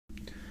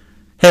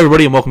Hey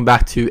everybody, and welcome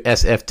back to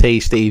SFT,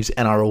 Steve's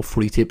NRL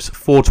Footy Tips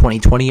for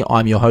 2020.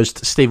 I'm your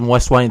host, Stephen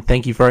Westway, and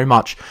thank you very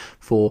much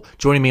for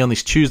joining me on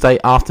this Tuesday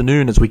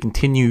afternoon as we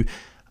continue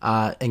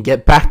and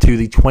get back to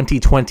the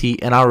 2020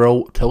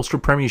 NRL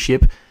Telstra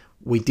Premiership.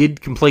 We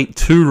did complete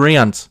 2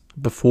 rounds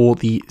before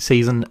the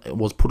season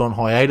was put on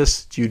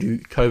hiatus due to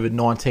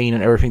COVID-19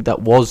 and everything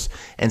that was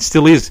and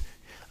still is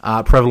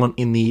prevalent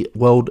in the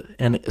world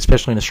and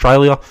especially in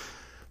Australia.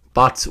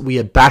 But we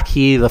are back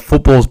here. The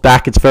football's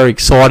back. It's very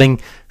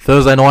exciting.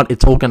 Thursday night,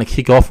 it's all going to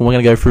kick off, and we're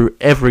going to go through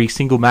every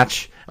single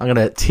match. I'm going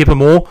to tip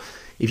them all.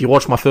 If you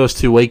watch my first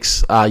 2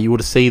 weeks, you would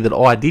have seen that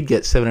I did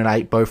get 7 and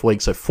 8 both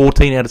weeks, so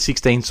 14 out of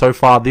 16 so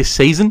far this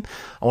season.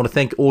 I want to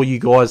thank all you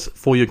guys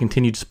for your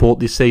continued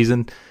support this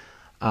season.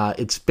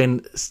 It's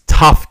been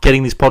tough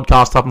getting this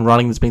podcast up and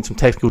running. There's been some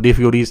technical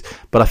difficulties,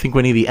 but I think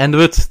we're near the end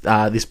of it.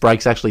 This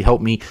break's actually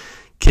helped me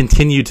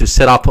continue to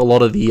set up a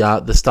lot of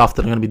the stuff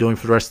that I'm going to be doing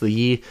for the rest of the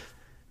year.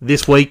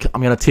 This week,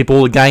 I'm going to tip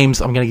all the games.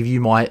 I'm going to give you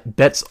my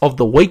bets of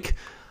the week.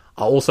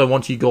 I also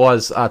want you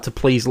guys to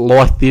please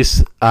like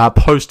this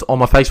post on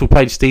my Facebook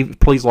page.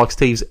 Please like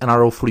Steve's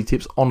NRL Footy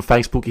Tips on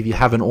Facebook if you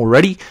haven't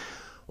already.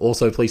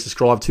 Also, please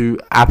subscribe to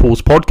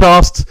Apple's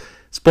podcasts,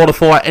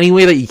 Spotify,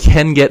 anywhere that you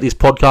can get this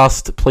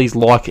podcast. Please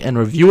like and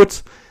review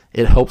it.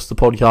 It helps the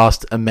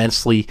podcast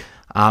immensely.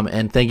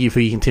 And thank you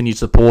for your continued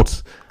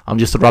support. I'm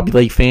just a rugby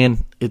league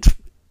fan.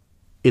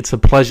 It's a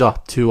pleasure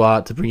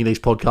to bring you these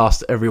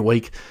podcasts every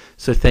week,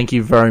 so thank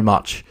you very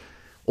much.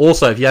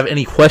 Also, if you have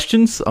any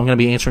questions, I'm going to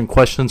be answering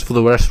questions for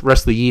the rest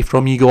of the year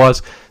from you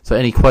guys, so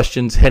any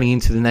questions heading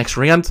into the next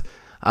round,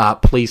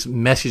 please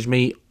message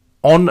me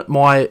on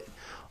my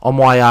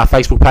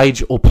Facebook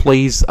page, or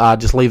please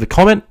just leave a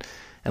comment,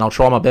 and I'll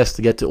try my best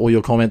to get to all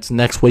your comments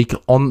next week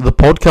on the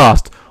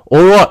podcast.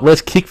 Alright,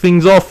 let's kick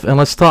things off, and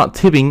let's start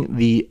tipping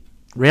the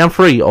round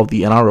 3 of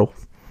the NRL.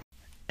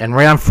 And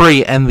round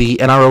 3 and the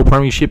NRL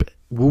Premiership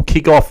will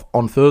kick off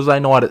on Thursday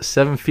night at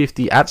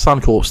 7:50 at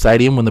Suncorp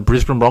Stadium when the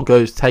Brisbane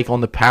Broncos take on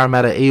the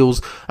Parramatta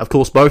Eels. Of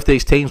course, both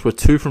these teams were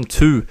 2 from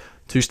 2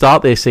 to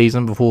start their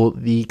season before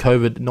the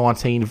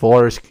COVID-19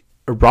 virus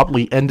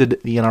abruptly ended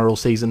the NRL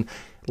season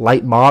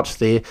late March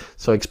there.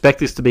 So expect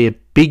this to be a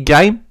big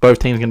game. Both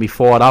teams are going to be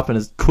fired up, and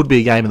it could be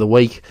a game of the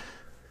week.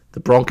 The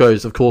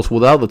Broncos, of course, were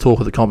the talk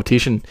of the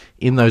competition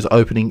in those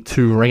opening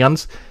 2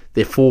 rounds.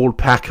 Their forward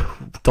pack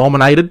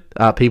dominated.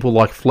 People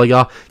like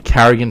Flegger,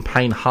 Carrigan,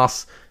 Payne,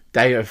 Huss,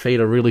 David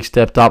Fifita really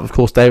stepped up. Of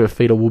course, David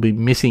Fifita will be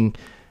missing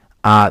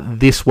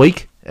this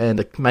week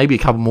and maybe a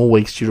couple more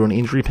weeks due to an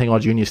injury.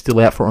 Pengai Jr. is still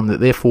out for him.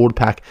 Their forward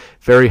pack,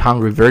 very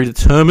hungry, very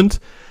determined.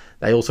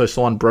 They also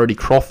signed Brodie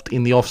Croft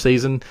in the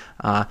off-season.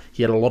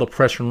 He had a lot of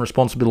pressure and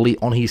responsibility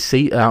on his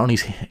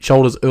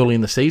shoulders early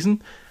in the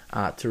season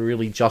to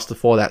really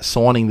justify that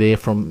signing there.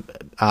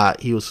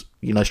 He was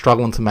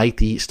struggling to make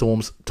the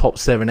Storm's top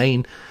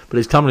 17, but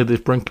he's coming to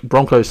this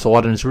Broncos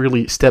side and has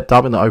really stepped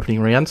up in the opening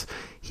rounds.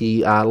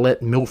 He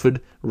let Milford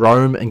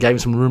roam and gave him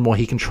some room while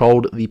he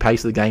controlled the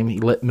pace of the game. He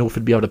let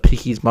Milford be able to pick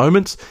his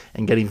moments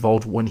and get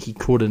involved when he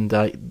could, and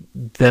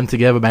them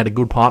together made a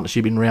good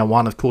partnership in round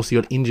 1. Of course, he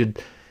got injured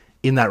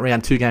in that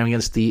round 2 game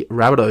against the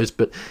Rabbitohs,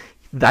 but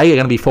they are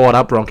going to be fired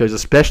up, Broncos,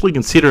 especially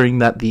considering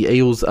that the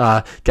Eels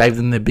gave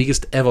them their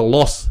biggest ever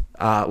loss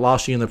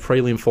last year in the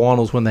prelim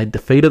finals when they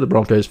defeated the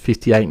Broncos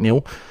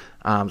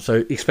 58-0.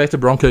 So expect the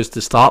Broncos to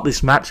start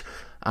this match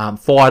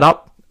fired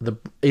up. The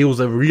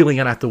Eels are really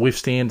going to have to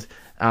withstand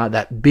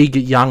that big,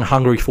 young,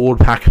 hungry forward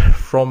pack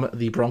from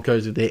the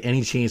Broncos if there's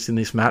any chance in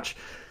this match.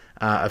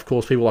 Of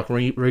course, people like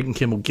Regan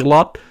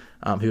Campbell-Gillard,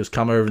 who has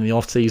come over in the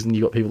off-season.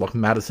 You've got people like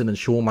Madison and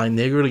Shaun Lane.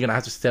 They're really going to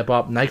have to step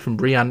up. Nathan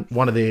Brian,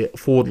 one of their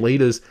forward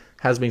leaders,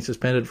 has been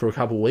suspended for a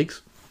couple of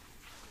weeks.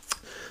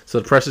 So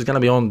the pressure's going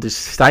to be on to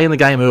stay in the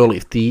game early.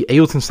 If the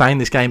Eels can stay in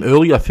this game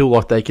early, I feel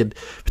like they could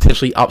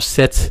potentially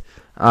upset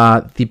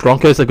the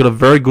Broncos. They've got a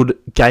very good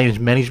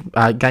game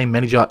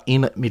manager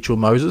in Mitchell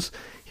Moses.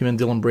 Him and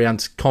Dylan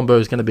Brown's combo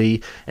is going to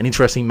be an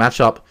interesting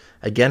matchup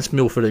against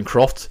Milford and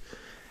Croft.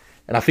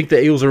 And I think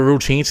the Eels are a real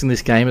chance in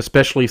this game,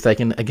 especially if they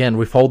can, again,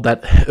 withhold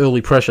that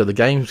early pressure. The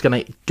game's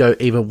going to go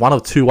either one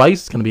of 2 ways.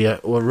 It's going to be a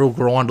real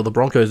grind, or the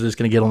Broncos are just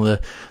going to get on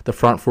the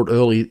front foot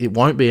early. It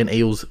won't be an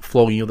Eels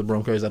flogging of the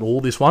Broncos at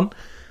all, this one.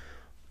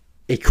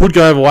 It could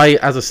go either way.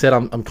 As I said,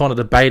 I'm kind of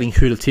debating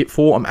who to tip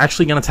for. I'm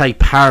actually going to take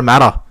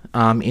Parramatta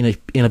in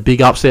a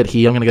big upset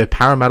here. I'm going to go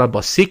Parramatta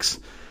by 6.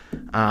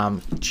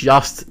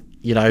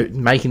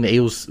 Making the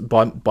Eels,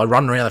 by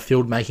running around the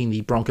field, making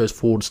the Broncos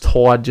forwards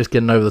tired, just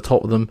getting over the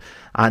top of them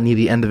near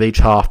the end of each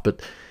half.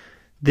 But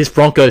this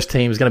Broncos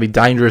team is going to be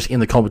dangerous in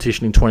the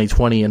competition in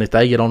 2020, and if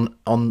they get on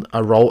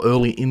a roll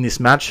early in this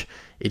match,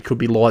 it could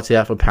be lights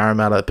out for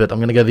Parramatta. But I'm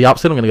going to go the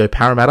upset. I'm going to go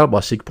Parramatta by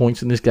 6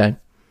 points in this game.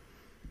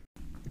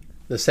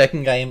 The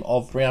second game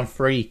of round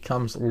 3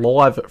 comes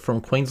live from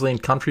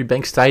Queensland Country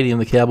Bank Stadium,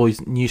 the Cowboys'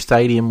 new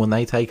stadium, when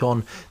they take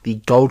on the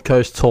Gold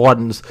Coast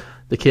Titans.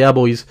 The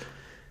Cowboys,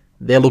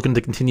 they're looking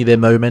to continue their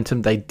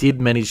momentum. They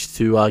did manage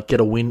to get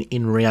a win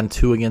in round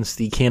 2 against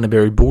the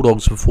Canterbury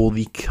Bulldogs before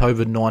the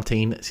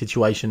COVID-19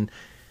 situation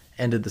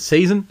ended the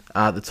season.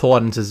 The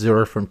Titans are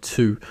 0 from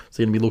 2, so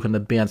they're going to be looking to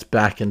bounce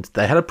back. And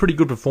they had a pretty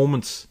good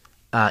performance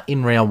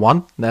in round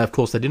 1. Now, of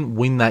course, they didn't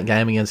win that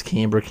game against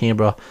Canberra.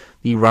 Canberra,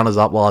 the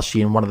runners-up last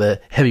year and one of the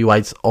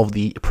heavyweights of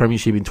the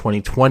Premiership in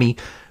 2020.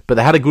 But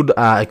they had a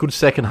good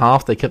second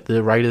half. They kept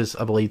the Raiders,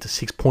 I believe, to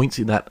 6 points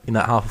in that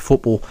half of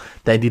football.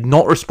 They did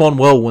not respond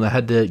well when they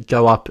had to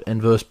go up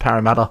and verse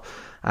Parramatta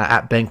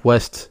at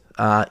Bankwest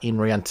in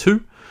round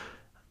 2,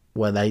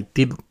 where they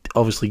did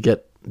obviously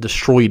get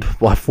destroyed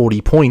by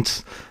 40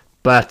 points.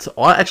 But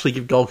I actually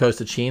give Gold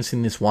Coast a chance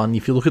in this one.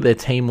 If you look at their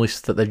team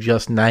list that they've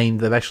just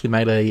named, they've actually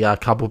made a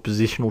couple of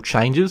positional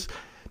changes.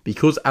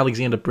 Because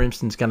Alexander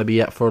Brimston's going to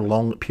be out for a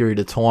long period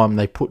of time,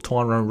 they put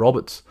Tyrone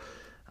Roberts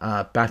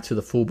back to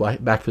the full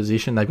back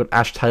position. They've got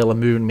Ash Taylor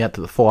moving him out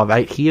to the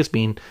 5'8". He has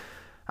been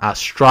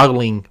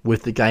struggling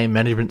with the game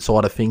management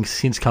side of things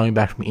since coming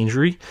back from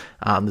injury.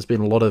 There's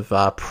been a lot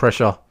of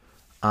pressure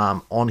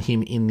on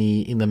him in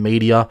the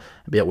media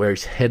about where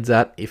his head's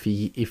at, if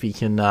he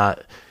can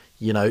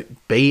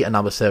be a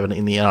number 7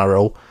 in the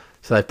NRL.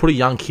 So they put a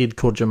young kid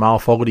called Jamal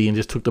Fogarty and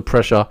just took the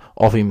pressure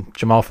off him.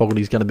 Jamal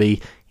Fogarty's going to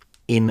be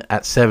in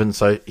at 7,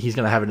 so he's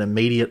going to have an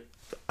immediate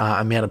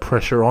amount of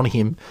pressure on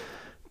him.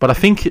 But I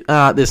think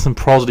there's some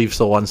positive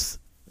signs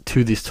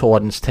to this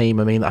Titans team.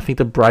 I mean, I think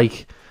the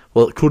break,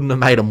 well, it couldn't have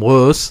made them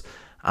worse,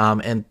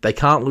 and they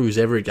can't lose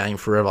every game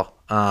forever.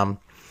 There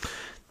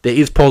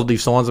is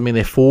positive signs. I mean,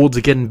 their forwards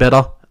are getting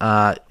better.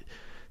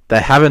 They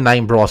haven't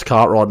named Bryce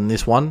Cartwright in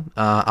this one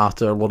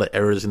after a lot of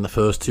errors in the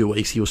first 2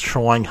 weeks. He was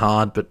trying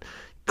hard, but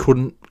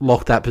couldn't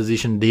lock that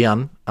position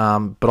down.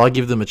 But I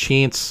give them a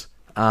chance.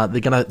 They're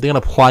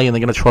gonna play and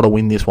they're gonna try to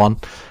win this one,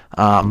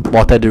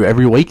 like they do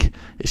every week.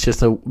 It's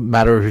just a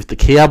matter of if the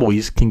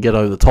Cowboys can get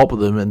over the top of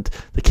them, and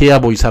the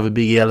Cowboys have a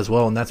big out as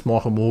well, and that's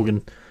Michael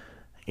Morgan.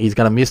 He's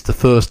going to miss the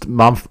first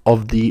month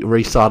of the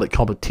restarted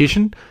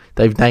competition.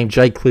 They've named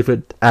Jake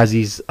Clifford as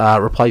his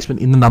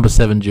replacement in the number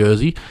 7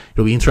 jersey.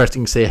 It'll be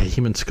interesting to see how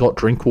him and Scott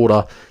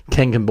Drinkwater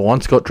can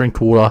combine. Scott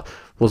Drinkwater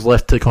was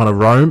left to kind of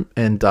roam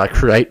and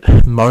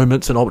create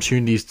moments and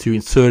opportunities to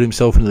insert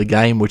himself into the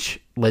game, which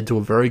led to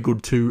a very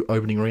good 2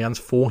 opening rounds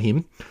for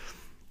him.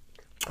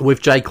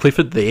 With Jake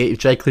Clifford there, if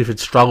Jake Clifford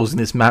struggles in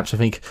this match, I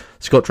think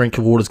Scott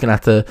Drinkwater is going to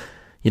have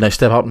to,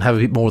 step up and have a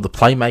bit more of the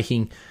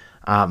playmaking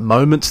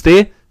moments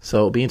there. So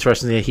it'll be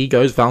interesting there. He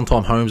goes.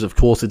 Valentine Holmes, of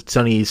course, it's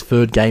only his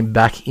 3rd game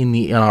back in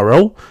the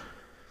NRL.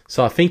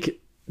 So I think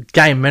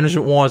game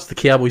management-wise, the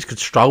Cowboys could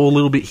struggle a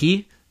little bit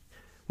here,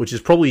 which is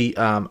probably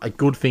a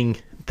good thing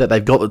that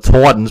they've got the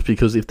Titans,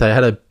 because if they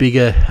had a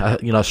bigger,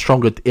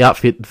 stronger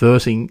outfit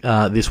versing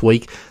this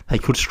week, they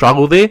could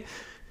struggle there.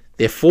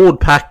 Their forward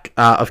pack,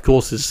 of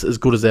course, is as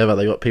good as ever.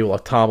 They've got people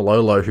like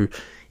Tamalolo, who,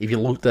 if you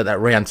looked at that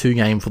round 2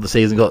 game for the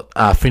season,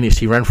 got finished.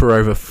 He ran for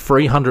over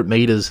 300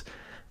 metres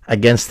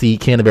against the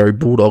Canterbury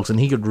Bulldogs, and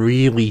he could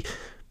really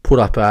put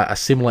up a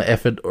similar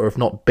effort, or if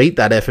not beat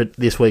that effort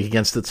this week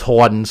against the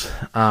Titans.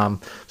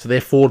 So their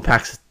forward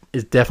pack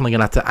is definitely going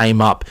to have to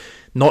aim up.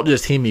 Not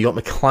just him, you got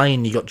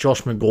McLean, you got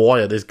Josh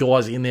Maguire. There's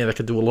guys in there that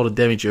could do a lot of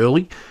damage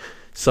early.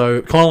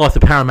 So kind of like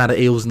the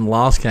Parramatta Eels in the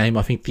last game,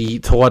 I think the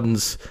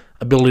Titans'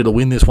 ability to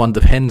win this one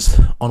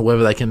depends on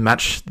whether they can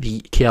match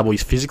the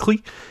Cowboys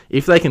physically.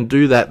 If they can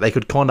do that, they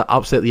could kind of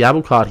upset the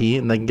apple cart here,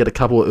 and they can get a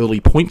couple of early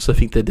points. I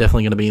think they're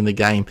definitely going to be in the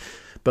game.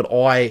 But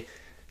I,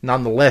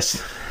 nonetheless,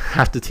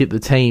 have to tip the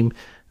team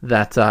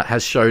that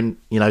has shown,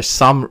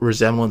 some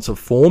resemblance of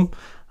form.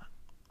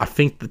 I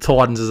think the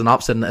Titans as an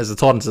upset, and as the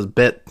Titans as a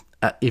bet,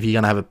 if you're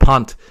going to have a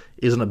punt,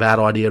 isn't a bad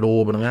idea at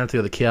all. But I'm going to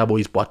go the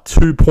Cowboys by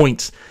 2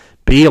 points,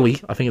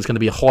 barely. I think it's going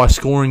to be a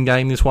high-scoring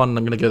game, this one. And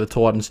I'm going to go the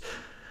Titans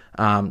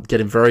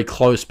getting very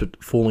close,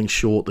 but falling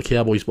short. The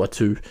Cowboys by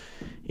 2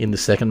 in the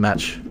second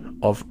match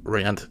of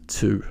round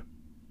 2.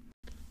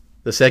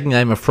 The second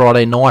game of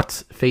Friday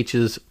night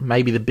features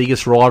maybe the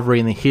biggest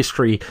rivalry in the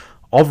history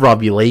of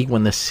rugby league,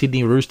 when the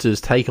Sydney Roosters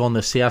take on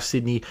the South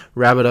Sydney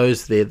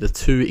Rabbitohs. They're the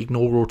 2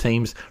 inaugural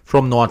teams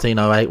from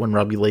 1908 when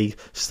rugby league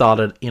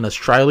started in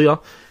Australia.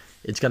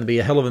 It's going to be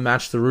a hell of a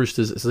match. The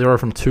Roosters 0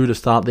 from 2 to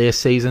start their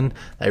season.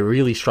 They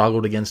really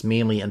struggled against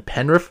Manly and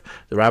Penrith.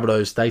 The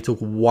Rabbitohs, they took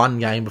 1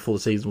 game before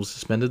the season was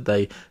suspended.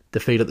 They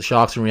defeated the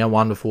Sharks in round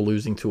 1 before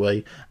losing to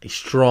a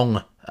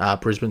strong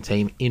Brisbane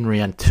team in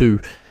round 2.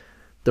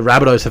 The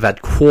Rabbitohs have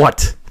had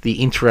quite the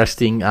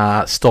interesting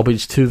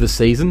stoppage to the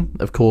season.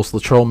 Of course,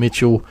 Latrell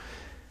Mitchell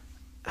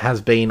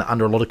has been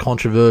under a lot of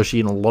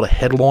controversy and a lot of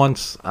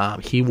headlines.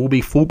 He will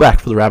be fullback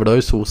for the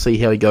Rabbitohs, so we'll see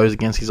how he goes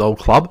against his old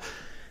club.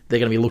 They're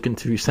going to be looking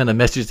to send a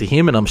message to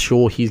him, and I'm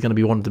sure he's going to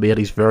be wanting to be at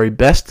his very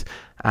best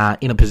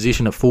in a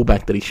position at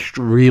fullback that he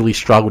really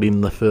struggled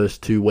in the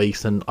first 2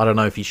 weeks, and I don't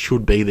know if he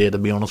should be there, to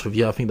be honest with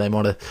you. I think they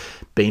might have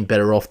been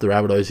better off, the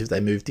Rabbitohs, if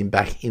they moved him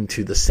back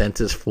into the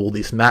centres for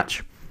this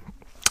match.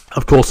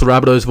 Of course, the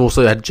Rabbitohs have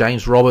also had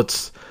James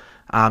Roberts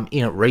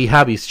in at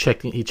rehab. He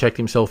checked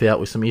himself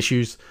out with some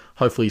issues.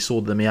 hopefully he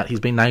sorted them out. He's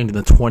been named in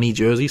the 20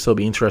 jersey, so it'll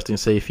be interesting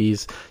to see if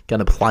he's going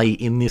to play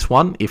in this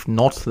one. If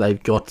not,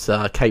 they've got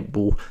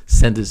capable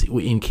centres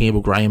in Campbell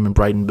Graham and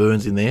Braden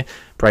Burns in there.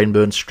 Braden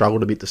Burns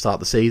struggled a bit to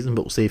start the season,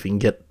 but we'll see if he can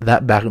get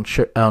that back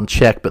on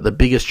check. But the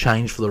biggest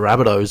change for the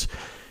Rabbitohs,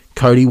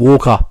 Cody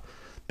Walker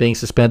being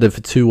suspended for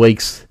 2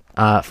 weeks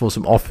for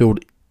some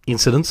off-field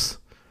incidents.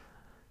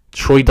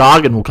 Troy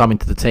Dargan will come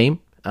into the team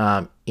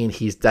in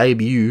his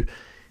debut.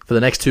 For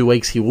the next 2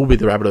 weeks, he will be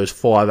the Rabbitohs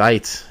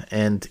 5'8",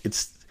 and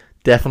it's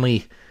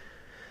definitely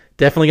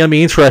going to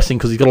be interesting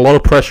because he's got a lot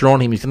of pressure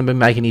on him. He's going to be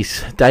making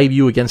his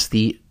debut against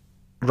the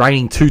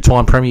reigning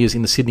 2-time premiers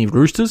in the Sydney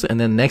Roosters, and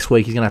then next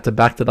week he's going to have to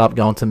back that up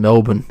going to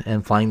Melbourne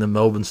and playing the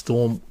Melbourne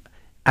Storm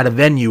at a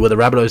venue where the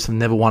Rabbitohs have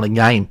never won a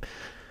game.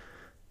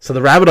 So the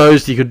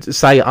Rabbitohs, you could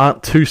say,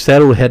 aren't too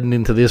settled heading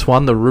into this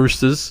one. The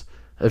Roosters,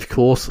 of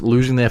course,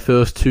 losing their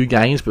first 2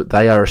 games, but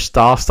they are a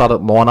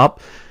star-studded lineup.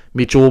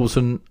 Mitch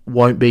Orbison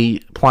won't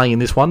be playing in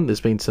this one. There's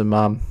been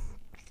some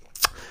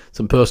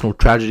personal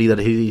tragedy that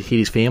hit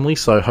his family,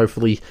 so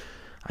hopefully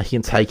he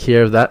can take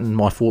care of that, and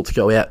my thoughts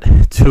go out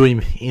to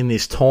him in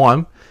this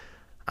time.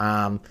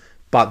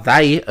 But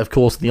they, of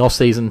course, in the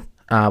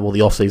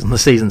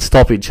season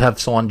stoppage, have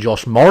signed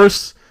Josh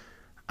Morris,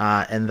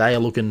 and they are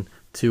looking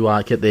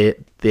to get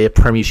their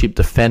premiership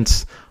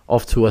defence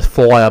off to a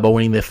flyer by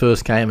winning their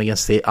first game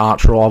against their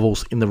arch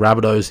rivals in the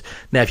Rabbitohs.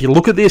 Now, if you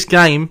look at this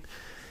game,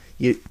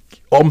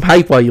 on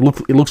paper,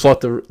 it looks like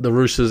the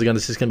Roosters are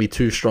just going to be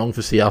too strong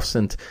for Souths,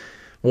 and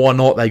why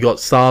not? They got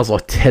stars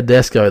like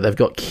Tedesco, they've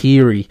got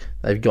Keary,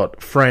 they've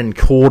got Friend,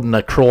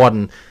 Cordner,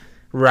 Crichton,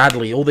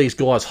 Radley, all these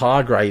guys,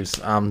 Hargraves.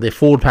 Their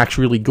forward pack's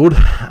really good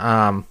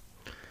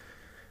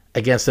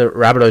against the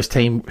Rabbitohs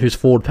team, whose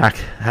forward pack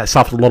has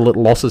suffered a lot of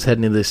little losses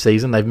heading into this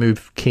season. They've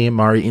moved Cam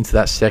Murray into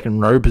that second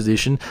row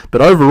position,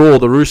 but overall,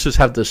 the Roosters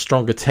have the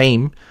stronger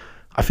team.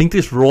 I think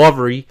this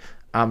rivalry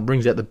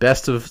brings out the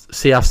best of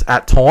Souths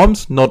at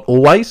times, not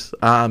always,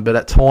 but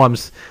at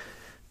times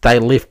they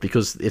lift,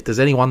 because if there's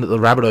anyone that the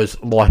Rabbitohs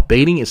like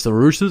beating, it's the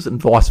Roosters,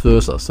 and vice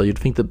versa. So you'd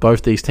think that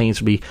both these teams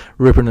would be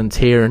ripping and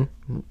tearing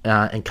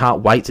and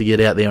can't wait to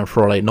get out there on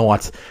Friday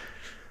night.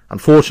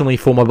 Unfortunately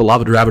for my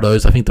beloved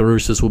Rabbitohs, I think the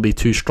Roosters will be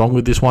too strong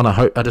with this one. I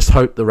do think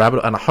that the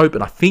Rabbitohs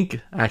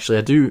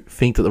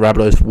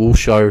will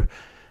show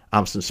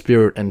some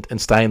spirit and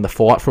stay in the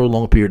fight for a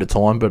long period of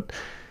time, but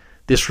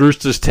this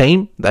Roosters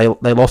team, they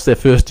lost their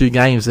first 2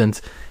 games, and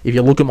if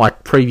you look at my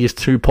previous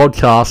 2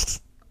 podcasts,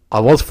 I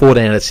was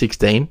 14 out of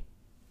 16.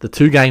 The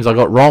 2 games I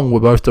got wrong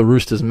were both the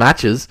Roosters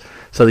matches,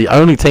 so the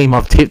only team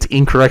I've tipped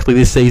incorrectly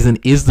this season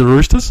is the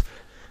Roosters,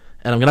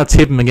 and I'm going to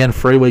tip them again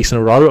 3 weeks in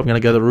a row. I'm going to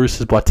go the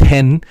Roosters by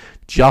 10,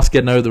 just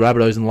getting over the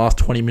Rabbitohs in the last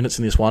 20 minutes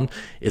in this one.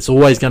 It's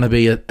always going to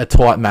be a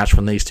tight match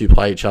when these two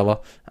play each other,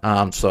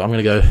 so I'm going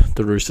to go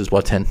the Roosters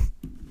by 10.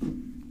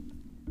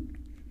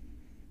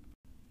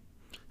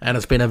 And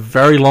it's been a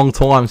very long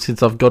time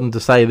since I've gotten to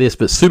say this,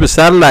 but Super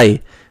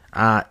Saturday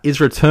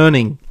is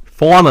returning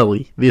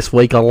finally this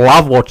week. I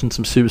love watching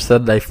some Super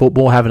Saturday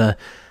football, having a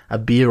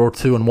beer or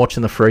two and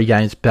watching the 3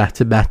 games back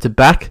to back to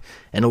back.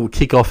 And it will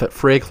kick off at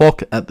 3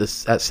 o'clock in the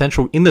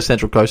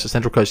Central Coast, at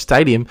Central Coast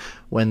Stadium,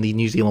 when the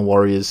New Zealand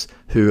Warriors,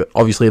 who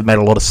obviously have made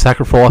a lot of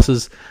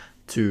sacrifices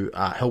to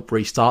help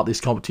restart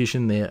this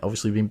competition, they're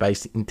obviously been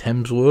based in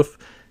Thamesworth.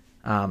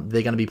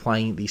 They're going to be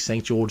playing the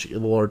St. George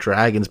Illawarra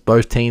Dragons.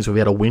 Both teams have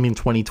had a win in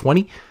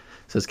 2020,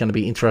 so it's going to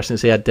be interesting to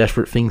see how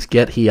desperate things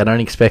get here. I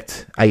don't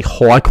expect a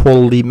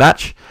high-quality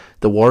match.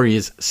 The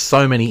Warriors,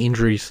 so many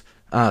injuries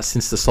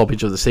since the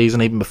stoppage of the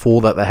season. Even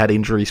before that, they had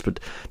injuries, but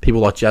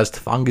people like Jazz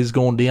Tafunga's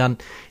gone down.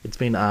 It's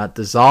been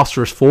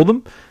disastrous for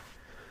them.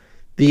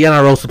 The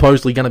NRL is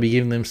supposedly going to be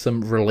giving them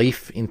some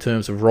relief in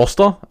terms of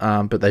roster,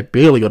 but they've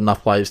barely got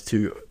enough players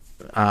to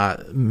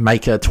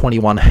make a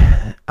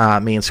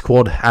 21-man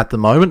squad at the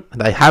moment.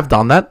 They have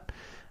done that,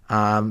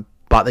 but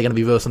they're going to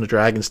be versing a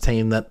Dragons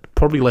team that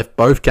probably left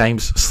both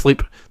games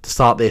slip to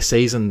start their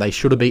season. They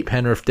should have beat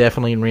Penrith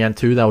definitely in round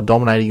 2. They were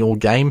dominating all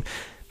game.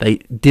 They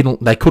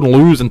couldn't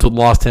lose until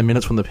the last 10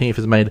 minutes when the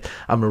Panthers made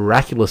a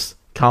miraculous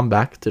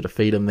comeback to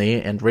defeat them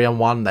there. And round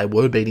 1, they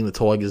were beating the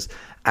Tigers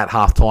at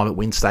halftime at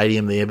Wynn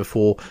Stadium there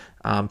before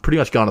pretty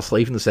much going to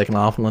sleep in the second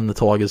half, and then the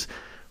Tigers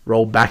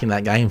rolled back in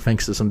that game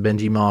thanks to some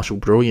Benji Marshall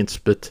brilliance.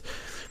 But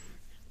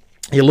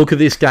you look at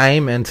this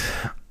game, and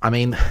I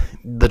mean,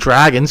 the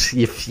Dragons,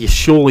 you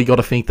surely got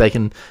to think they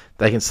can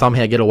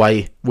somehow get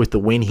away with the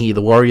win here.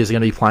 The Warriors are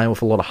going to be playing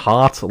with a lot of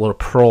heart, a lot of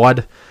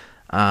pride,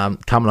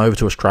 coming over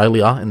to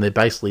Australia, and they're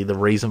basically the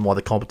reason why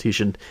the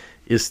competition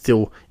is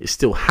still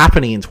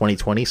happening in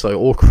 2020. So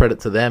all credit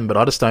to them, but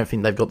I just don't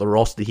think they've got the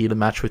roster here to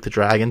match with the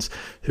Dragons,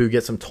 who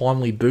get some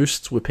timely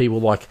boosts with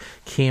people like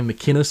Cam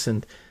McInnes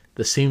and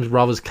the Sims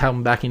brothers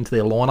come back into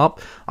their lineup.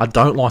 I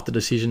don't like the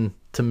decision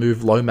to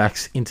move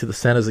Lomax into the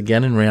centres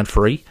again in round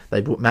 3.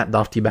 They put Matt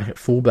Duffy back at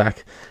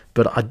fullback,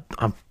 but I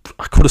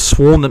could have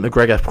sworn that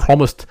McGregor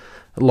promised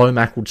that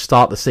Lomax would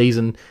start the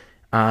season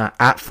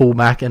at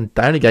fullback, and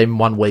they only gave him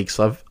 1 week.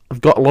 So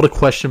I've got a lot of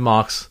question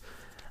marks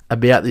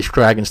about this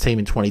Dragons team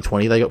in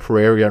 2020. They got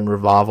Pereira and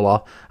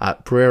Ravalala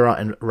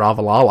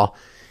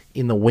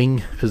in the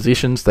wing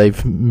positions.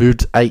 They've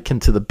moved Aitken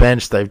to the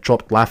bench. They've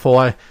dropped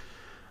Laffey.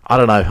 I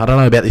don't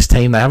know about this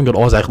team. They haven't got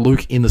Isaac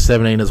Luke in the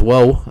 17 as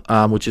well,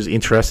 which is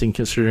interesting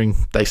considering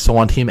they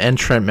signed him and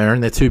Trent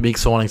Merrin. They're two big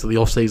signings of the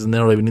offseason.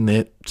 They're not even in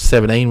their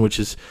 17, which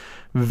is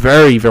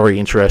very, very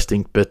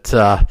interesting. But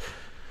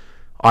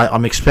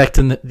I'm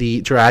expecting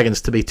the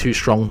Dragons to be too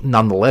strong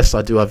nonetheless.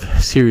 I do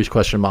have serious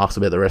question marks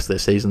about the rest of their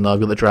season, though. I've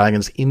got the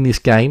Dragons in this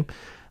game.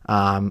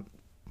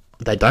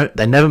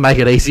 They never make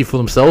it easy for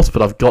themselves,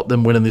 but I've got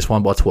them winning this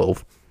one by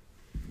 12.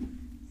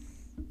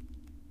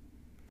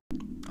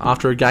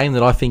 After a game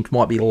that I think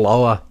might be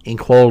lower in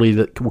quality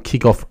that will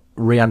kick off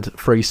round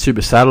 3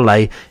 Super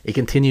Saturday, it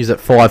continues at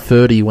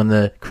 5:30 when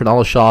the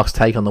Cronulla Sharks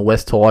take on the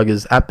West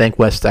Tigers at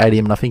Bankwest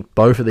Stadium, and I think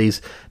both of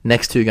these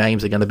next two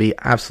games are going to be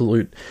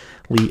absolutely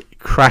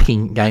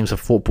cracking games of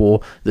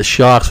football. The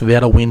Sharks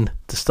without a win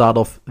to start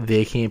off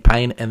their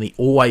campaign, and the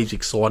always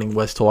exciting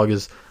West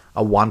Tigers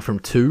are 1 from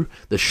 2.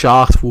 The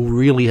Sharks will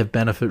really have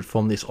benefited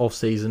from this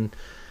off-season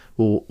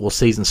or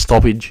season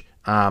stoppage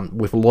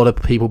with a lot of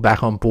people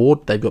back on board.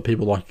 They've got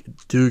people like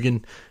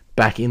Dugan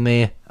back in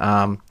there.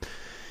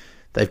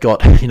 They've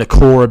got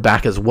Cora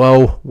back as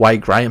well.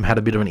 Wade Graham had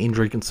a bit of an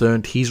injury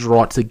concern. He's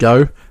right to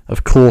go.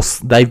 Of course,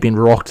 they've been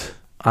rocked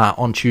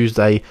on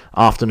Tuesday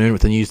afternoon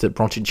with the news that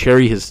Bronchi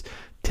Cherry has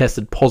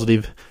tested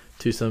positive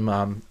to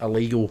some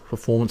illegal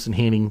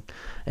performance-enhancing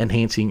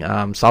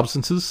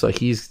substances. So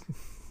he's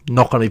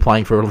not going to be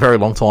playing for a very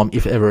long time,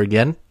 if ever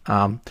again.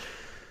 I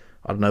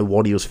don't know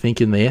what he was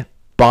thinking there.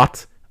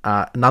 But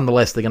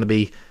nonetheless, they're going to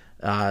be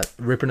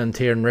ripping and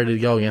tearing, ready to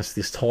go against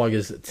this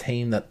Tigers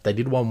team that they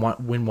did win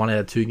 1 out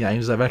of 2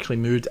 games. They've actually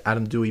moved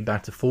Adam Dewey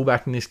back to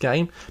fullback in this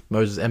game.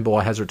 Moses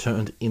Mbai has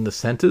returned in the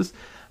centres.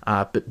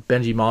 But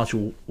Benji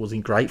Marshall was in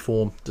great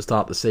form to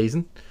start the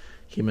season.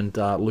 Him and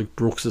Luke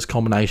Brooks'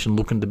 combination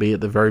looking to be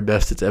at the very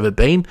best it's ever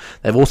been.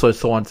 They've also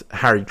signed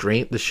Harry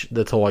Grant,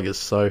 the Tigers,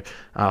 so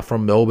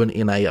from Melbourne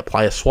in a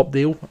player swap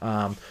deal.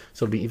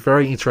 So it'll be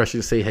very interesting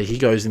to see how he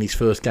goes in his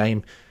first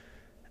game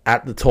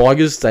at the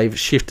Tigers. They've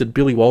shifted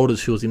Billy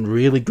Walters, who was in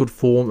really good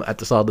form at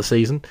the start of the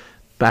season,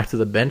 back to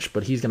the bench,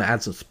 but he's going to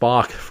add some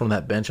spark from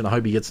that bench, and I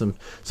hope he gets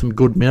some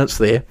good minutes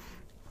there.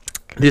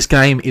 This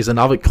game is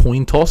another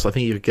coin toss. I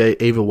think you go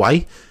either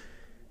way.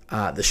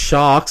 The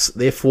Sharks,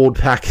 their forward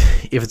pack,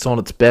 if it's on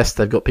its best,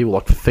 they've got people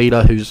like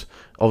Fafita, who's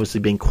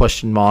obviously been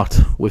question marked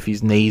with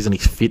his knees and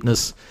his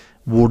fitness.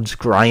 Woods,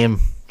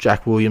 Graham,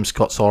 Jack Williams,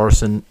 Scott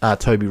Sorensen,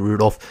 Toby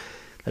Rudolph.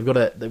 They've got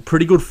a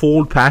pretty good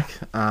forward pack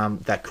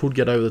that could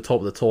get over the top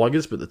of the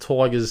Tigers, but the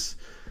Tigers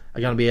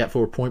are going to be out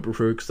for a point proof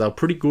because they're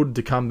pretty good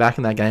to come back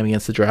in that game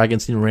against the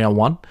Dragons in round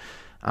 1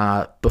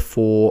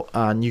 before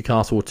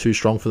Newcastle were too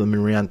strong for them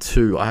in round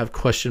 2. I have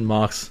question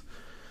marks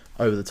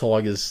over the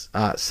Tigers'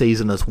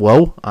 season as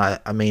well.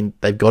 I mean,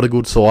 they've got a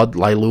good side.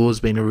 Leilua's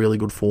been in really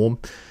good form,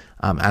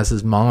 as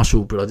has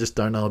Marshall, but I just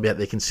don't know about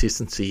their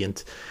consistency.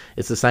 And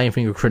it's the same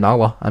thing with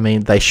Cronulla. I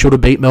mean, they should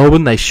have beat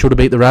Melbourne. They should have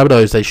beat the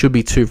Rabbitohs. They should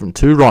be 2 from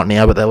 2 right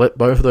now, but they let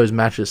both of those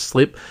matches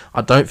slip.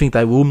 I don't think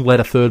they will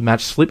let a third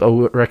match slip. I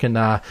reckon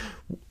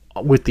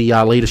with the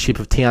leadership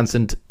of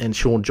Townsend and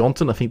Sean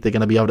Johnson, I think they're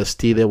going to be able to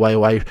steer their way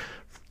away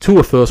to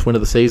a first win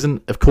of the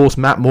season. Of course,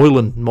 Matt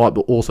Moylan might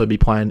also be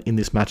playing in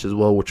this match as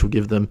well, which will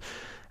give them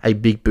a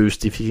big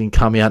boost if he can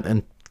come out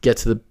and get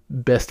to the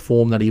best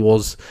form that he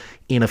was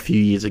in a few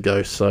years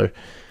ago. So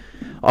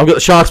I've got the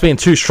Sharks being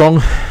too strong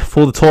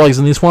for the Tigers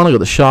in this one. I've got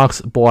the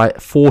Sharks by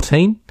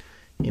 14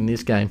 in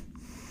this game.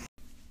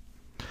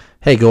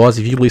 Hey guys,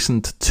 if you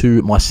listened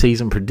to my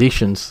season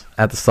predictions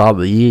at the start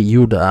of the year, you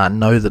would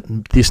know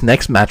that this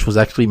next match was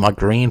actually my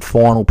grand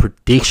final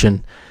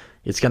prediction.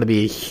 It's going to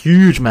be a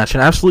huge match,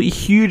 an absolutely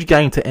huge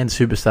game to end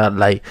Super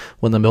Saturday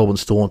when the Melbourne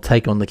Storm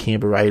take on the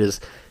Canberra Raiders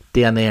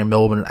down there in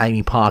Melbourne at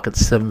AAMI Park at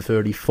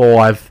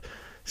 7:35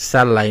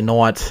 Saturday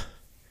night.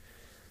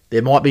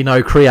 There might be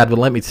no crowd, but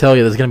let me tell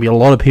you, there's going to be a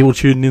lot of people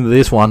tuning into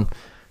this one.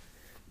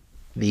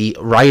 The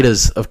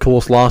Raiders, of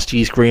course, last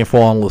year's grand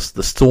finalists,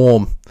 the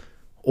Storm,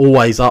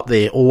 always up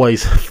there,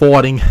 always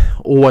fighting,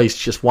 always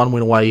just one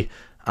win away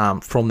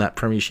from that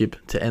premiership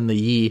to end the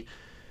year.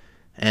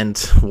 And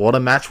what a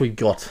match we've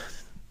got.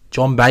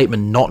 John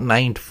Bateman not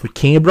named for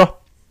Canberra,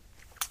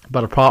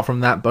 but apart from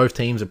that, both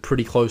teams are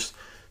pretty close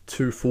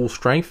to full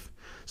strength.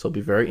 So it'll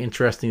be very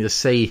interesting to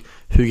see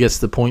who gets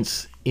the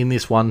points in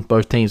this one.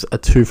 Both teams are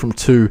 2 from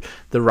 2.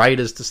 The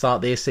Raiders, to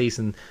start their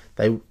season,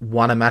 they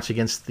won a match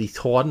against the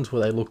Titans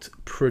where they looked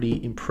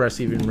pretty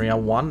impressive in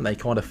round 1. They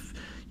kind of,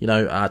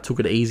 took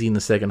it easy in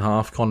the second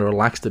half, kind of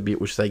relaxed a bit,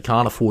 which they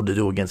can't afford to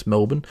do against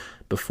Melbourne,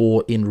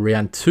 before in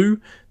round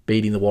 2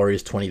 beating the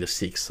Warriors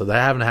 20-6. So they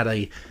haven't had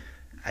a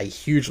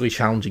hugely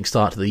challenging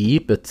start to the year,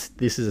 but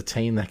this is a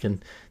team that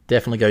can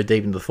definitely go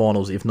deep into the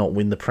finals, if not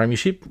win the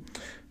premiership.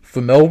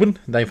 For Melbourne,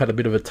 they've had a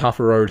bit of a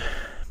tougher road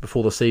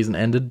before the season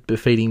ended,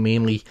 defeating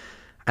Manly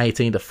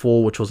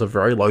 18-4, which was a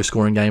very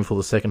low-scoring game for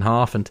the second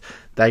half, and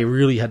they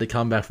really had to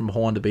come back from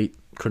behind to beat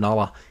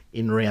Cronulla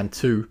in round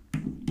 2.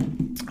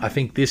 I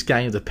think this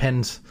game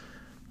depends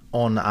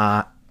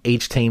on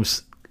each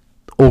team's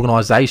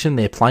organisation,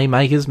 their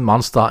playmakers,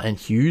 Munster and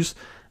Hughes.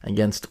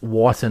 against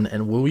Whiten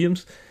and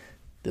Williams.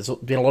 There's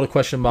been a lot of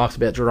question marks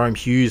about Jerome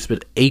Hughes,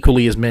 but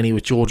equally as many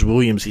with George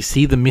Williams. You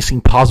see the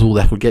missing puzzle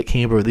that could get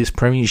Canberra this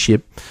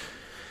premiership.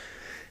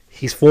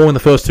 His form in the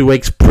first 2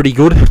 weeks, pretty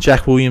good.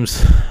 Jack Whiten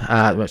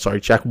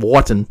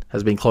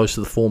has been close to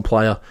the form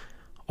player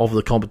of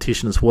the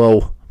competition as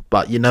well.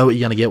 But you know what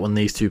you're going to get when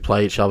these two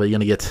play each other. You're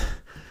going to get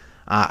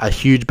a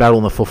huge battle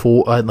in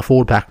the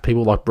forward pack.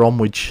 People like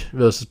Bromwich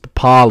versus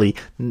Papali,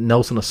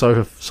 Nelson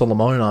Asofa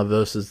Solomona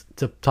versus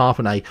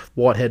Tarpanay,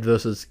 Whitehead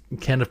versus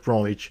Kenneth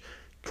Bromwich,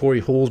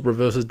 Corey Horsburgh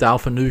versus Dale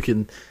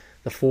Finucane.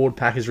 The forward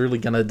pack is really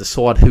going to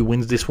decide who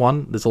wins this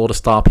one. There's a lot of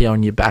star power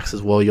in your backs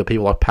as well. You've got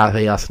people like Pat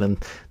Heyerson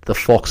and the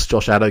Fox,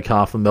 Josh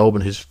Adokar from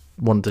Melbourne, who's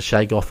wanted to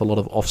shake off a lot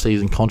of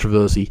off-season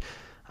controversy,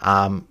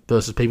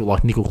 versus people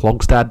like Nickel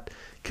Klogstad,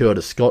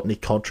 Curtis Scott,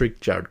 Nick Cotric,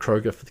 Jared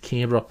Croker for the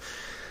Canberra.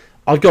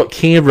 I've got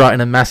Canberra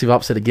in a massive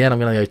upset again. I'm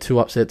going to go 2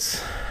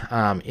 upsets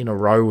in a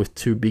row with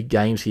 2 big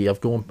games here.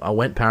 I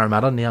went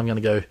Parramatta. Now I'm going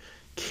to go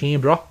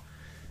Canberra.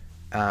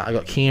 I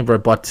got Canberra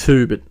by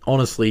 2, but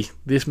honestly,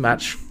 this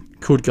match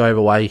could go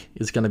either way.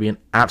 It's going to be an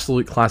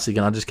absolute classic,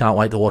 and I just can't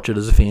wait to watch it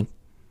as a fan.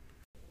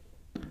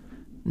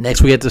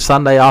 Next, we get to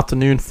Sunday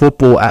afternoon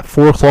football at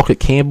 4 o'clock at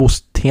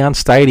Campbelltown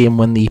Stadium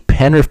when the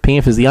Penrith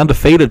Panthers, the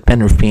undefeated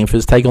Penrith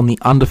Panthers, take on the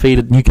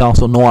undefeated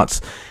Newcastle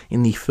Knights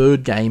in the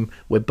third game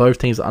where both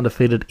teams are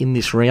undefeated in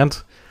this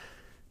round.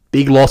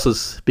 Big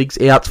losses, big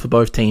outs for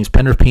both teams.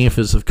 Penrith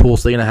Panthers, of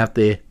course, they're going to have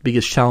their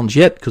biggest challenge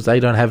yet because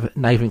they don't have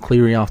Nathan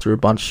Cleary after a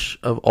bunch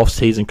of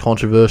off-season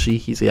controversy.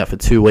 He's out for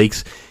 2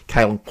 weeks.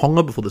 Kalen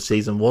Ponga, before the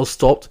season was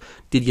stopped,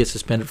 did get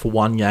suspended for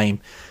 1 game.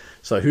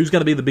 So who's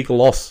going to be the bigger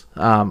loss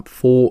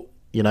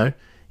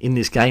in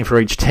this game for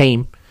each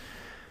team?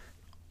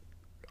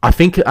 I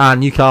think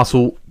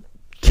Newcastle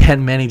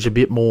can manage a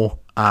bit more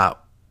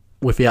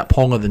without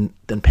Ponga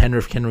than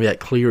Penrith can without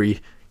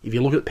Cleary. If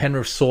you look at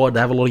Penrith's side, they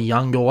have a lot of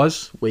young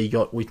guys.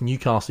 With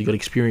Newcastle, you got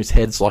experienced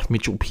heads like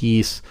Mitchell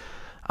Pearce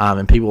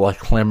and people like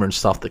Clemmer and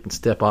stuff that can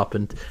step up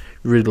and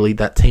really lead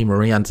that team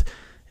around.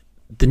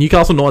 The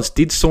Newcastle Knights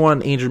did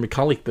sign Andrew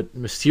McCulloch, but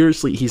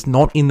mysteriously he's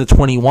not in the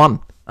 21.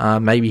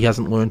 Maybe he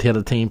hasn't learned how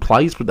the team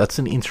plays, but that's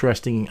an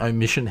interesting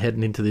omission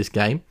heading into this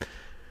game.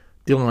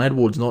 Dylan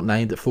Edwards not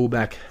named at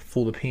fullback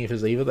for the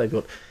Panthers either.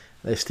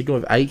 They're sticking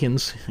with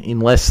Aikens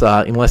unless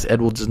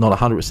Edwards is not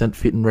 100%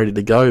 fit and ready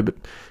to go, but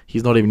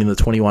he's not even in the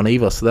 21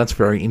 either, so that's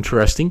very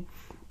interesting.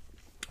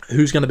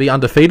 Who's going to be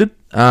undefeated?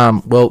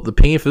 Well, the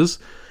Panthers,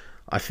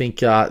 I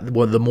think,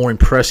 were the more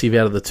impressive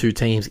out of the 2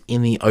 teams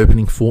in the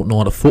opening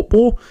fortnight of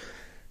football.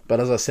 But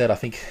as I said, I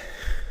think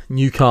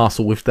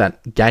Newcastle, with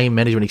that game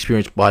management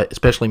experience by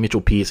especially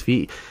Mitchell Pearce,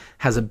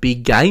 has a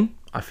big game.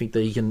 I think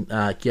that he can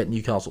get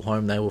Newcastle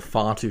home. They were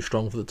far too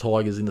strong for the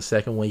Tigers in the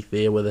second week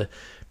there, where the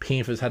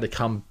Panthers had to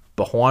come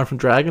behind from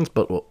Dragons,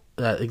 but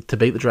to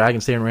beat the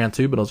Dragons there in round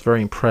 2. But I was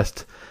very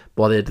impressed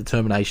by their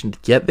determination to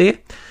get there.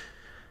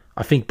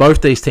 I think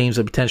both these teams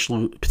are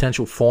potential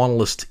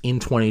finalists in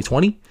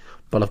 2020,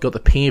 but I've got the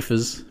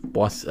Panthers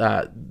by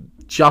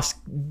just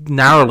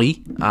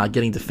narrowly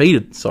getting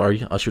defeated.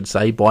 I should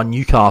say, by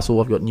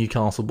Newcastle. I've got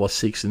Newcastle by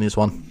 6 in this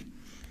one.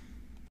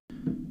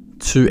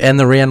 To end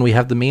the round, we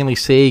have the Manly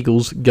Sea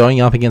Eagles going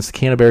up against the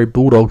Canterbury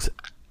Bulldogs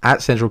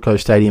at Central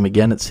Coast Stadium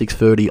again at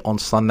 6:30 on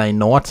Sunday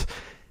night.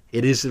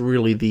 It is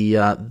really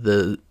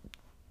the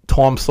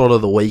time slot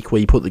of the week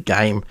where you put the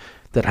game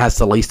that has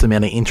the least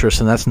amount of interest,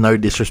 and that's no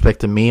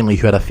disrespect to Manly,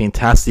 who had a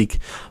fantastic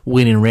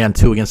win in round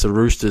 2 against the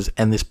Roosters,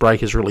 and this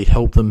break has really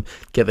helped them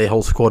get their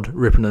whole squad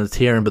ripping and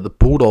tearing. But the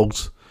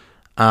Bulldogs,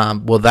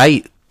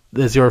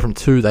 they're 0 from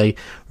 2. They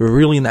were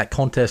really in that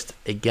contest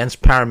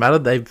against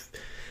Parramatta.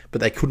 But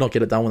they could not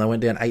get it done when they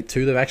went down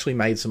 8-2. They've actually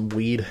made some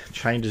weird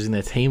changes in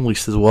their team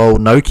list as well.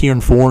 No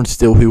Kieran Foran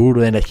still, who would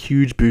have been a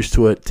huge boost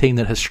to a team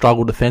that has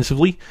struggled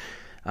defensively.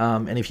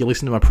 And if you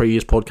listen to my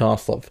previous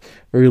podcast, I've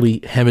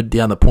really hammered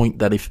down the point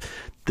that if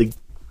the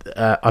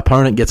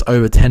opponent gets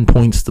over 10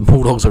 points, the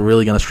Bulldogs are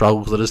really going to struggle,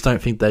 because I just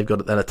don't think they've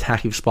got that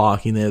attacking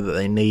spark in there that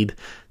they need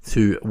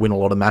to win a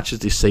lot of matches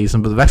this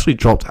season. But they've actually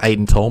dropped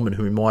Aiden Tolman,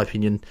 who in my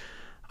opinion,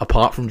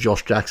 apart from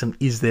Josh Jackson,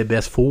 is their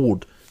best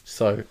forward.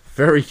 So,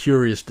 very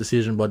curious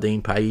decision by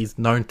Dean Pay. He's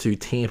known to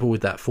tamper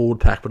with that forward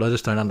pack, but I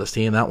just don't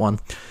understand that one.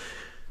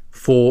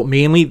 For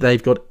Manly,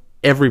 they've got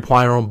every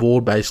player on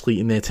board basically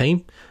in their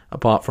team,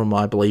 apart from,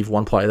 I believe,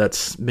 one player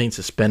that's been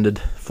suspended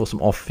for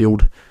some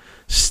off-field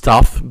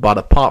stuff. But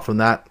apart from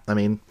that, I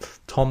mean,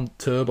 Tom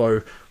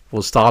Turbo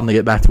was starting to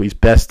get back to his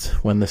best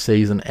when the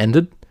season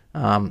ended,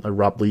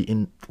 abruptly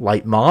in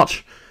late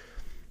March.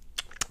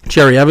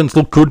 Cherry Evans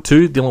looked good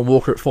too. Dylan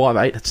Walker at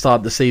 5'8" had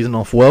started the season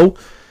off well.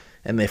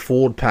 And their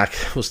forward pack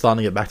was starting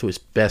to get back to its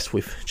best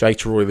with Jake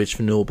Trbojevic,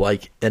 Fanua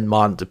Blake, and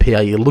Martin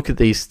DePierre. You look at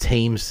these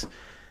teams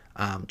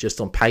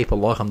just on paper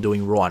like I'm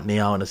doing right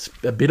now, and it's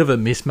a bit of a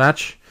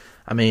mismatch.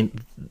 I mean,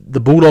 the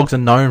Bulldogs are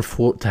known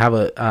to have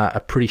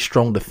a pretty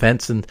strong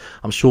defence, and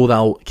I'm sure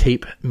they'll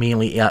keep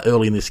Manly out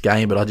early in this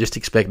game, but I just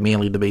expect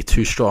Manly to be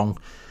too strong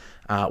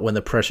when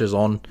the pressure's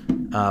on.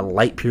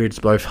 Late periods,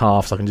 both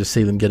halves, I can just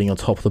see them getting on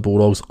top of the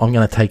Bulldogs. I'm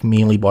going to take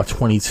Manly by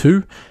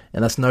 22,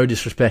 and that's no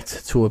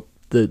disrespect to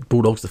the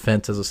Bulldogs'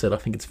 defence. As I said, I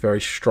think it's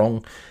very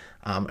strong,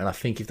 and I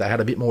think if they had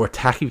a bit more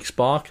attacking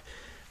spark,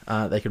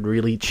 they could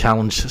really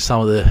challenge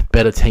some of the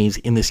better teams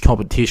in this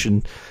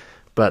competition.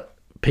 But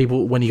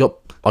people, when you got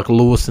like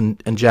Lewis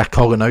and Jack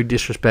Cogger, no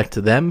disrespect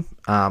to them,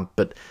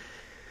 but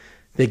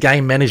their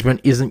game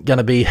management isn't going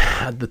to be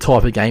the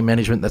type of game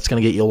management that's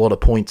going to get you a lot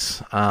of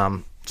points.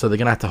 So they're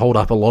going to have to hold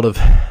up a lot of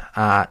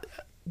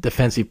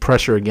defensive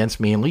pressure against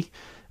Manly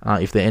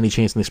if there's any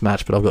chance in this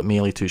match. But I've got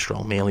Manly too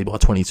strong. Manly by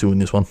 22 in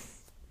this one.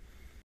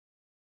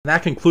 And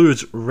that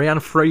concludes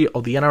round 3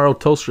 of the NRL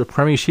Telstra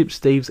Premiership.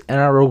 Steve's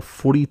NRL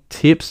footy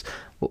tips.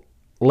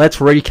 Let's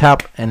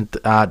recap and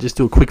just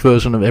do a quick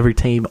version of every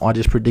team I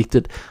just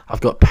predicted.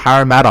 I've got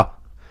Parramatta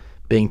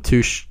being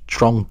too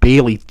strong,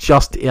 barely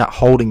just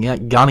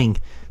outgunning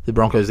the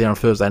Broncos there on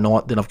Thursday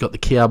night. Then I've got the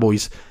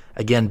Cowboys,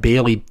 again,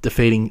 barely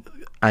defeating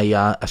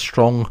a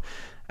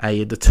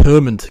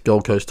determined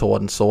Gold Coast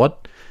Titans side.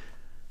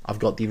 I've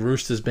got the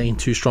Roosters being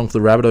too strong for the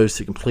Rabbitohs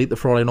to complete the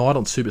Friday night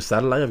on Super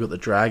Saturday. I've got the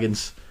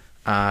Dragons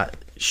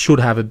should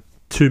have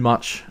too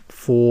much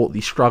for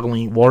the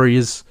struggling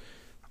Warriors.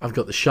 I've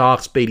got the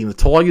Sharks beating the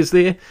Tigers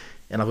there,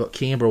 and I've got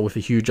Canberra with a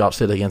huge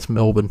upset against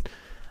Melbourne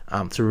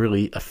to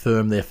really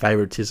affirm their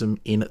favouritism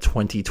in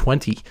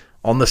 2020.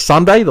 On the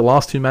Sunday, the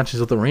last 2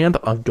 matches of the round,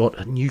 I've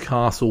got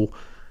Newcastle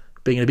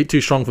being a bit too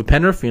strong for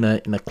Penrith in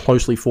a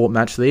closely fought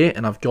match there,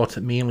 and I've got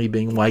Manly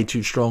being way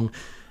too strong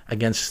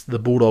against the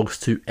Bulldogs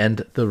to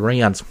end the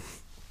rounds.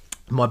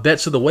 My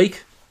bets of the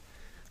week,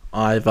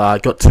 I've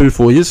got 2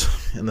 for you,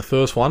 and the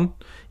first one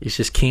is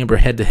just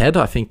Canberra head-to-head.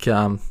 I think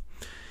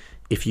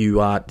if you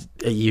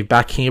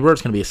back Canberra,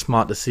 it's going to be a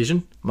smart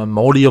decision. My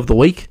multi of the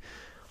week,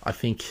 I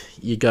think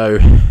you go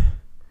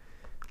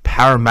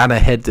Parramatta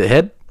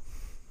head-to-head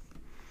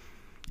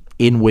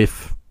in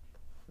with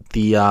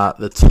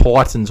the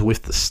Titans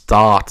with the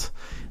start,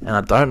 and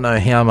I don't know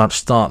how much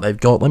start they've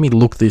got. Let me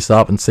look this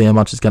up and see how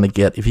much it's going to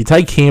get. If you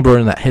take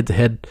Canberra in that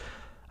head-to-head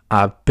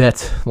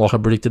bet, like I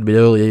predicted a bit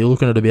earlier, you're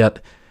looking at about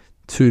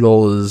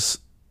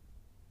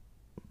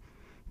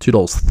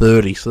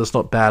 $2.30, so that's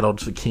not bad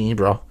odds for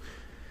Canberra.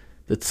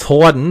 The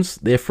Titans,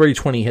 they're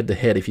 $3.20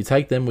 head-to-head. If you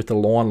take them with the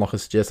line, like I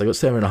suggest, they got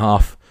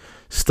 7.5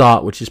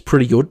 start, which is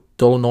pretty good,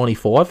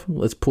 $1.95.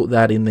 Let's put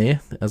that in there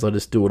as I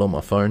just do it on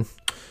my phone.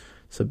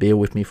 So bear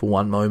with me for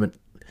one moment.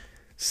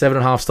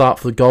 7.5 start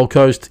for the Gold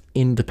Coast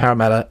into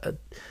Parramatta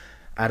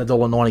at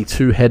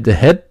 $1.92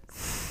 head-to-head.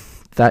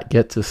 That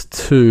gets us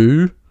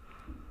to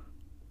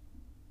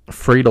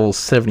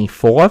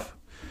 $3.75.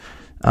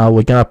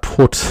 We're going to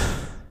put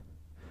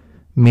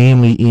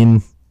Manly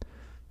in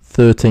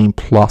 13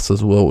 plus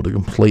as well to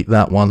complete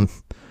that one,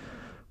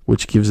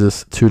 which gives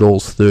us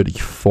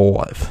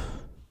 $2.35,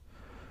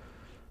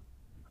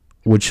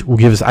 which will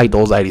give us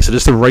 $8.80. So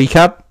just to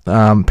recap,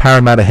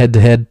 Parramatta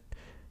head-to-head,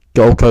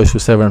 Gold Coast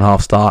with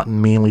 7.5 start,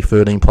 and Manly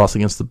 13 plus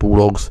against the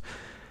Bulldogs.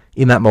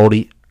 In that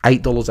multi,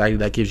 $8.80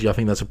 that gives you. I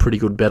think that's a pretty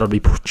good bet. I'll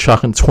be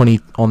chucking 20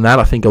 on that.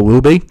 I think I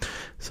will be.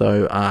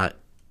 So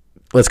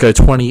let's go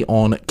 20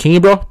 on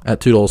Canberra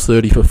at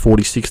 $2.30 for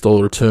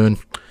 $46 return,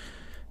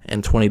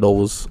 and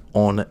 $20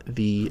 on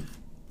the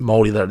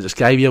multi that I just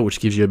gave you, which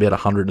gives you about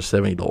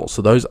 $170.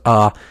 So those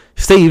are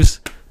Steve's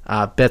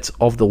bets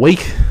of the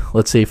week.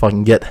 Let's see if I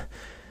can get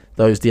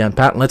those down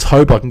pat, and let's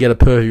hope I can get a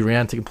perfect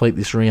round to complete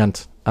this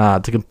round,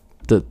 to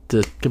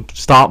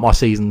start my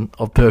season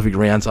of perfect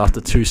rounds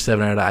after 2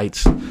 7 out of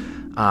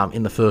 8s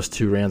in the first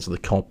 2 rounds of the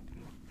comp.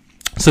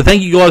 So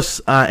thank you guys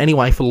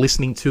anyway for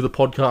listening to the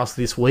podcast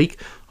this week.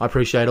 I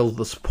appreciate all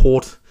the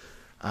support.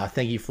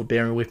 Thank you for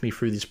bearing with me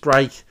through this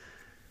break.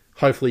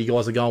 Hopefully you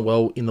guys are going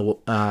well in the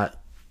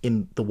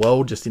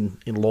world, just in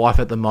life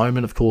at the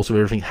moment, of course, with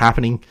everything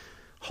happening.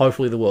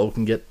 Hopefully the world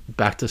can get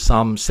back to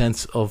some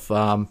sense of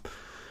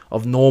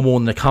normal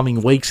in the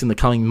coming weeks, in the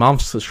coming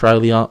months.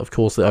 Australia, of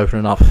course, they're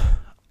opening up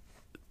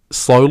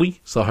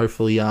slowly, so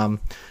hopefully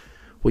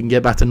we can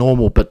get back to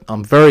normal. But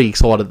I'm very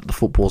excited that the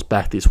football's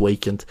back this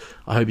week, and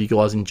I hope you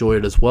guys enjoy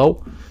it as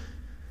well.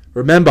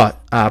 Remember,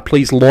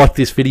 please like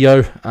this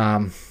video.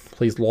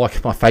 Please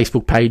like my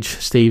Facebook page,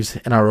 Steve's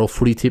NRL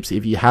Footy Tips,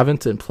 if you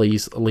haven't, and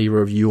please leave a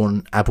review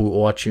on Apple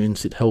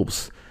iTunes. It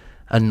helps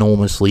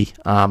enormously.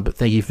 But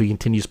thank you for your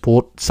continued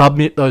support.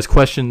 Submit those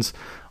questions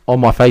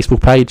on my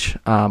Facebook page,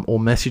 or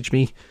message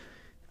me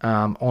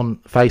on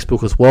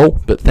Facebook as well.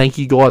 But thank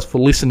you guys for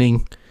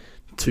listening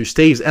to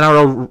Steve's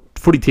NRL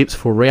Footy Tips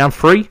for round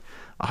 3.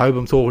 I hope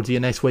I'm talking to you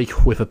next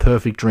week with a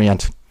perfect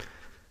round.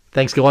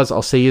 Thanks, guys.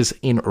 I'll see you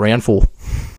in round 4.